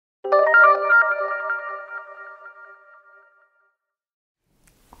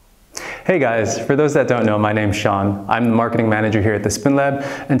Hey guys, for those that don't know, my name's Sean. I'm the marketing manager here at the Spin Lab,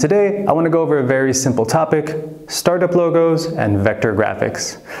 and today I want to go over a very simple topic, startup logos and vector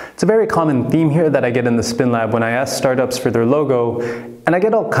graphics. It's a very common theme here that I get in the Spin Lab when I ask startups for their logo, and I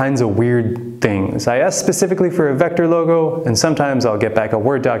get all kinds of weird things. I ask specifically for a vector logo, and sometimes I'll get back a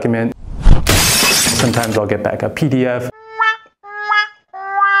Word document, sometimes I'll get back a PDF,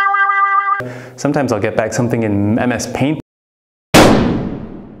 sometimes I'll get back something in MS Paint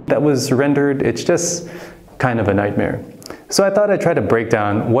that was rendered. It's just kind of a nightmare. So I thought I'd try to break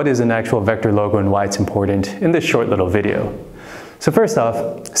down what is an actual vector logo and why it's important in this short little video. So first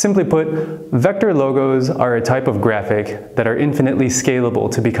off, simply put, vector logos are a type of graphic that are infinitely scalable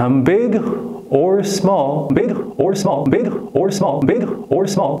to become big or small, big or small, big or small, big or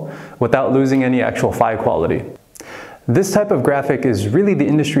small, without losing any actual file quality. This type of graphic is really the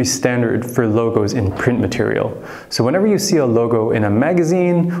industry standard for logos in print material. So whenever you see a logo in a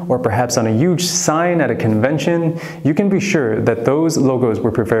magazine or perhaps on a huge sign at a convention, you can be sure that those logos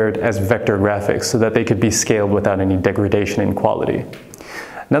were prepared as vector graphics so that they could be scaled without any degradation in quality.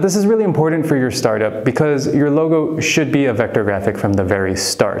 Now this is really important for your startup because your logo should be a vector graphic from the very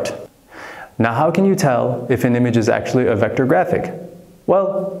start. Now how can you tell if an image is actually a vector graphic?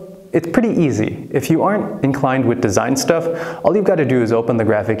 Well, it's pretty easy. If you aren't inclined with design stuff, all you've got to do is open the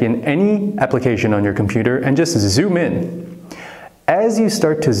graphic in any application on your computer and just zoom in. As you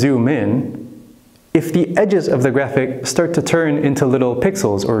start to zoom in, if the edges of the graphic start to turn into little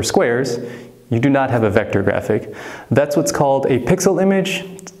pixels or squares, you do not have a vector graphic. That's what's called a pixel image.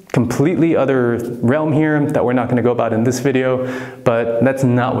 Completely other realm here that we're not going to go about in this video, but that's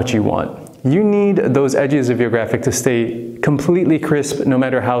not what you want. You need those edges of your graphic to stay completely crisp no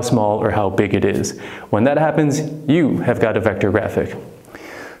matter how small or how big it is. When that happens, you have got a vector graphic.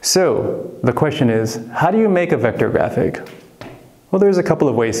 So the question is, how do you make a vector graphic? Well, there's a couple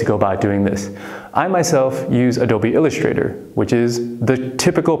of ways to go about doing this. I myself use Adobe Illustrator, which is the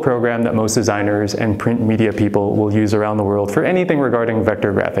typical program that most designers and print media people will use around the world for anything regarding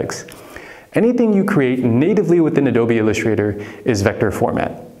vector graphics. Anything you create natively within Adobe Illustrator is vector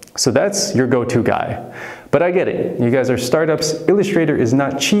format. So that's your go-to guy. But I get it. You guys are startups. Illustrator is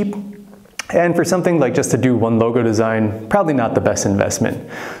not cheap. And for something like just to do one logo design, probably not the best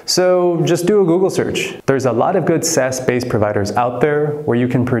investment. So just do a Google search. There's a lot of good SaaS-based providers out there where you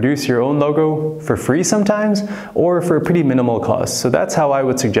can produce your own logo for free sometimes or for a pretty minimal cost. So that's how I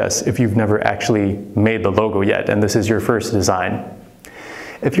would suggest if you've never actually made the logo yet and this is your first design.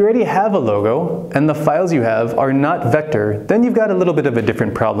 If you already have a logo and the files you have are not vector, then you've got a little bit of a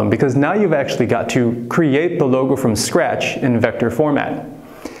different problem because now you've actually got to create the logo from scratch in vector format.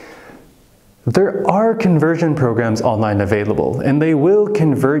 There are conversion programs online available, and they will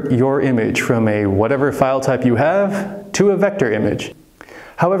convert your image from a whatever file type you have to a vector image.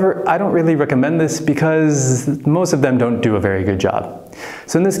 However, I don't really recommend this because most of them don't do a very good job.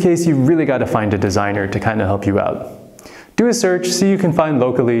 So in this case, you really got to find a designer to kind of help you out. Do a search, see who you can find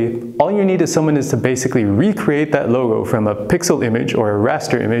locally. All you need is someone to basically recreate that logo from a pixel image or a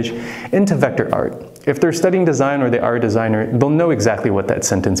raster image into vector art. If they're studying design or they are a designer, they'll know exactly what that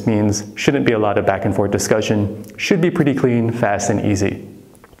sentence means. Shouldn't be a lot of back and forth discussion. Should be pretty clean, fast, and easy.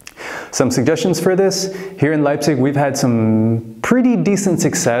 Some suggestions for this. Here in Leipzig, we've had some pretty decent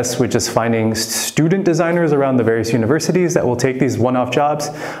success with just finding student designers around the various universities that will take these one-off jobs.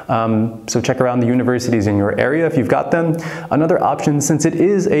 So check around the universities in your area if you've got them. Another option, since it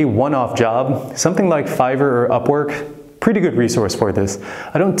is a one-off job, something like Fiverr or Upwork, pretty good resource for this.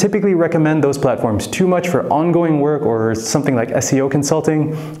 I don't typically recommend those platforms too much for ongoing work or something like SEO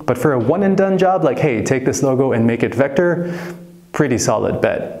consulting, but for a one-and-done job like, hey, take this logo and make it vector, pretty solid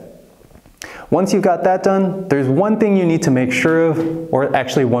bet. Once you've got that done, there's one thing you need to make sure of, or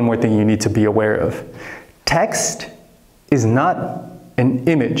actually one more thing you need to be aware of. Text is not an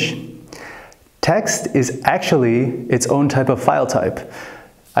image. Text is actually its own type of file type.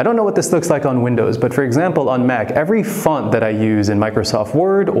 I don't know what this looks like on Windows, but for example on Mac, every font that I use in Microsoft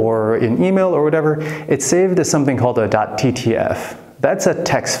Word or in email or whatever, it's saved as something called a .ttf. That's a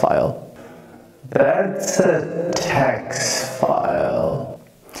text file. That's a text file.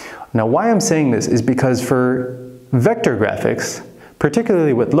 Now why I'm saying this is because for vector graphics,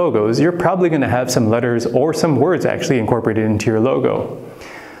 particularly with logos, you're probably going to have some letters or some words actually incorporated into your logo.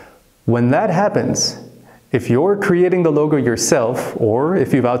 When that happens, if you're creating the logo yourself, or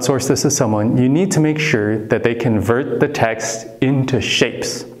if you've outsourced this to someone, you need to make sure that they convert the text into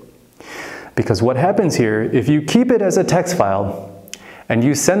shapes. Because what happens here, if you keep it as a text file, and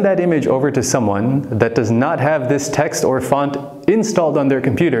you send that image over to someone that does not have this text or font installed on their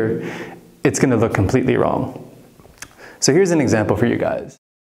computer, it's going to look completely wrong. So here's an example for you guys.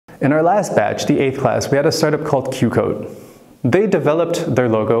 In our last batch, the 8th class, we had a startup called QCode. They developed their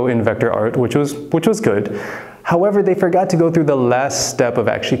logo in vector art, which was good. However, they forgot to go through the last step of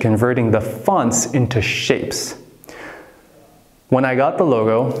actually converting the fonts into shapes. When I got the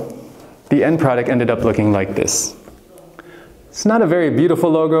logo, the end product ended up looking like this. It's not a very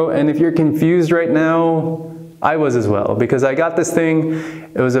beautiful logo, and if you're confused right now, I was as well, because I got this thing,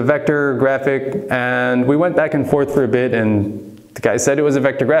 it was a vector graphic, and we went back and forth for a bit, and the guy said it was a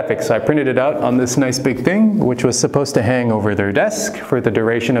vector graphic, so I printed it out on this nice big thing, which was supposed to hang over their desk for the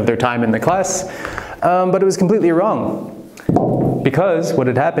duration of their time in the class, but it was completely wrong. Because what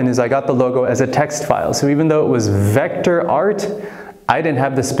had happened is I got the logo as a text file, so even though it was vector art, I didn't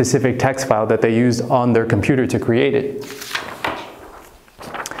have the specific text file that they used on their computer to create it.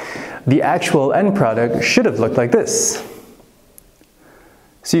 The actual end product should have looked like this.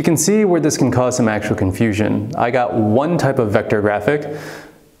 So you can see where this can cause some actual confusion. I got one type of vector graphic,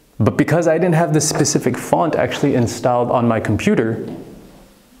 but because I didn't have the specific font actually installed on my computer,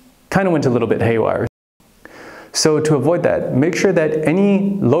 kind of went a little bit haywire. So to avoid that, make sure that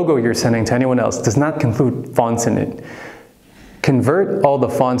any logo you're sending to anyone else does not include fonts in it. Convert all the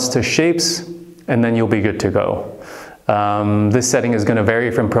fonts to shapes, and then you'll be good to go. This setting is going to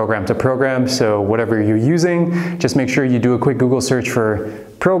vary from program to program, so whatever you're using, just make sure you do a quick Google search for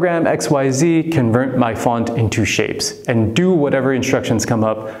program XYZ, convert my font into shapes, and do whatever instructions come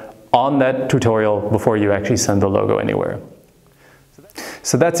up on that tutorial before you actually send the logo anywhere.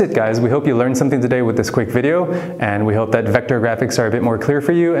 So that's it, guys. We hope you learned something today with this quick video, and we hope that vector graphics are a bit more clear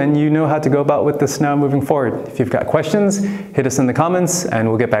for you and you know how to go about with this now moving forward. If you've got questions, hit us in the comments and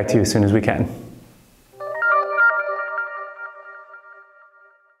we'll get back to you as soon as we can.